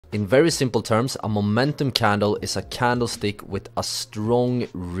In very simple terms, a momentum candle is a candlestick with a strong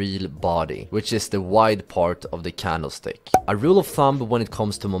real body, which is the wide part of the candlestick. A rule of thumb when it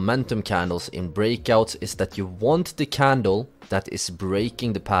comes to momentum candles in breakouts is that you want the candle that is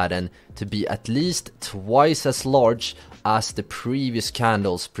breaking the pattern to be at least twice as large as the previous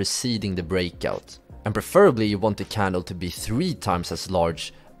candles preceding the breakout. And preferably you want the candle to be 3 times as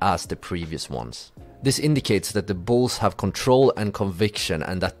large as the previous ones. This indicates that the bulls have control and conviction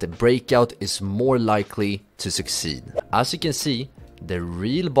and that the breakout is more likely to succeed. As you can see, the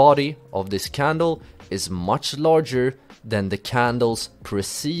real body of this candle is much larger than the candles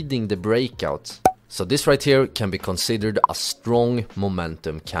preceding the breakout. So this right here can be considered a strong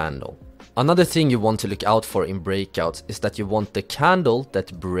momentum candle. Another thing you want to look out for in breakouts is that you want the candle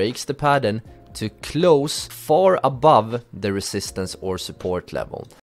that breaks the pattern to close far above the resistance or support level.